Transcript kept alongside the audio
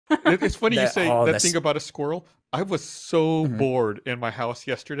It's funny you say that thing about a squirrel. I was so bored in my house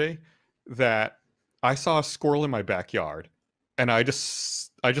yesterday that I saw a squirrel in my backyard, and I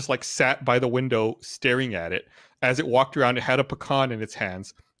just like sat by the window staring at it as it walked around. It had a pecan in its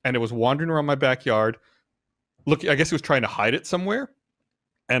hands, and it was wandering around my backyard. Look, I guess it was trying to hide it somewhere.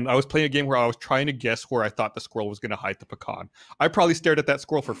 And I was playing a game where I was trying to guess where I thought the squirrel was going to hide the pecan. I probably stared at that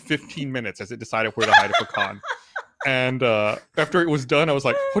squirrel for 15 minutes as it decided where to hide a pecan. And after it was done, I was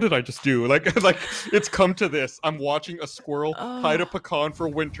like, what did I just do? Like it's come to this. I'm watching a squirrel hide a pecan for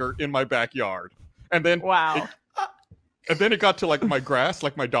winter in my backyard. And then it got to like my grass,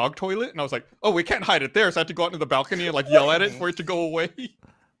 like my dog toilet. And I was like, oh, we can't hide it there. So I had to go out into the balcony and like yell at it for it to go away.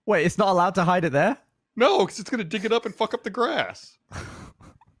 Wait, it's not allowed to hide it there? No, because it's going to dig it up and fuck up the grass.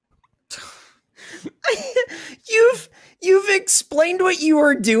 You've explained what you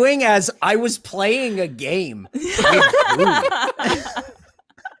were doing as I was playing a game.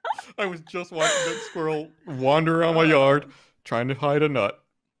 I was just watching that squirrel wander around my yard trying to hide a nut.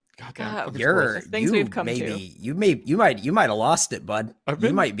 God, you might have lost it, bud.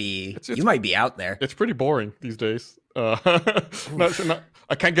 You might be out there. It's pretty boring these days.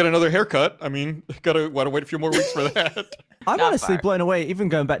 I can't get another haircut. I mean, gotta wait a few more weeks for that. I'm honestly blown away, even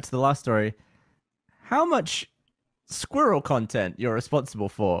going back to the last story, how much squirrel content you're responsible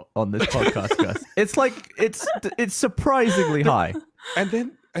for on this podcast, Gus. It's like it's surprisingly high. And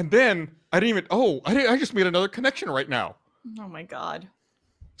then I just made another connection right now. Oh my god.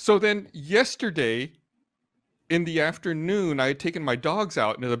 So then yesterday in the afternoon, I had taken my dogs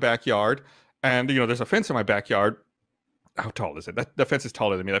out into the backyard, and there's a fence in my backyard. How tall is it? The fence is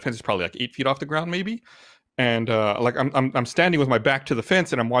taller than me. That fence is probably like 8 feet off the ground, maybe. And I'm standing with my back to the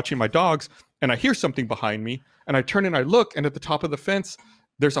fence, and I'm watching my dogs, and I hear something behind me, and I turn and I look, and at the top of the fence,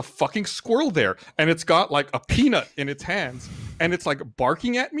 there's a fucking squirrel there, and it's got like a peanut in its hands, and it's like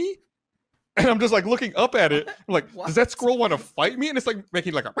barking at me, and I'm just like looking up at it. I'm like, does that squirrel want to fight me? And it's like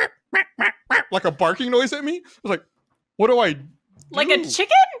making like a barking noise at me. I was like, what do I do? Like a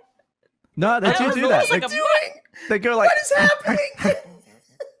chicken? No, they do that. They go like, what is happening?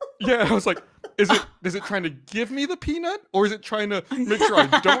 Yeah, I was like, is it trying to give me the peanut, or is it trying to make sure I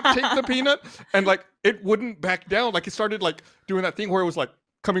don't take the peanut? And like it wouldn't back down. Like it started like doing that thing where it was like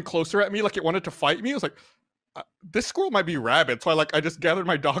coming closer at me, like it wanted to fight me. I was like, this squirrel might be rabid. So I just gathered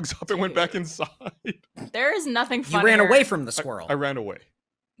my dogs up and went back inside. There is nothing funnier. You ran away from the squirrel. I ran away.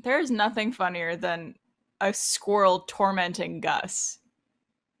 There is nothing funnier than a squirrel tormenting Gus.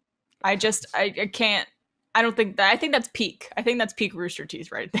 I can't. I think that's peak. I think that's peak Rooster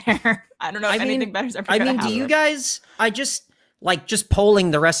Teeth right there. I don't know if anything better's ever gonna happen. Do you guys, just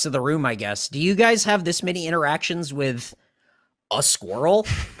polling the rest of the room, I guess, do you guys have this many interactions with a squirrel?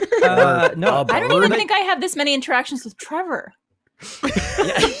 No. I don't even think I have this many interactions with Trevor.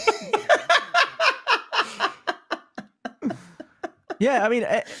 Yeah, I mean,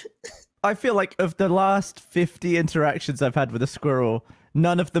 I feel like of the last 50 interactions I've had with a squirrel,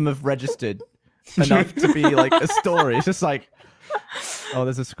 none of them have registered enough to be like a story. It's just like, oh,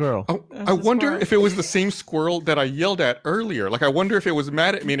 there's a squirrel. I wonder if it was the same squirrel that I yelled at earlier. Like, I wonder if it was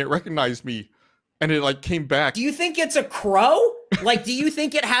mad at me and it recognized me and it like came back. Do you think it's a crow? Like, do you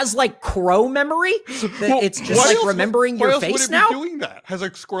think it has like crow memory? It's just like remembering your face now? Be doing that? Has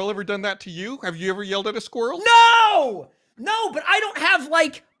a squirrel ever done that to you? Have you ever yelled at a squirrel? No, but I don't have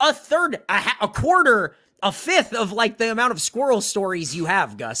like a third, a quarter, a fifth of like the amount of squirrel stories you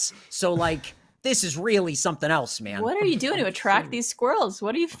have, Gus. So like, this is really something else, man. What are you doing to attract these squirrels?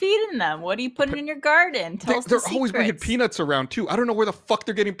 What are you feeding them? What are you putting in your garden? Tell us the secrets. They're always bringing peanuts around too. I don't know where the fuck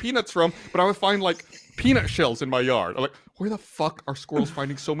they're getting peanuts from, but I would find like peanut shells in my yard. I'm like, where the fuck are squirrels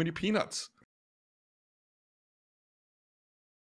finding so many peanuts?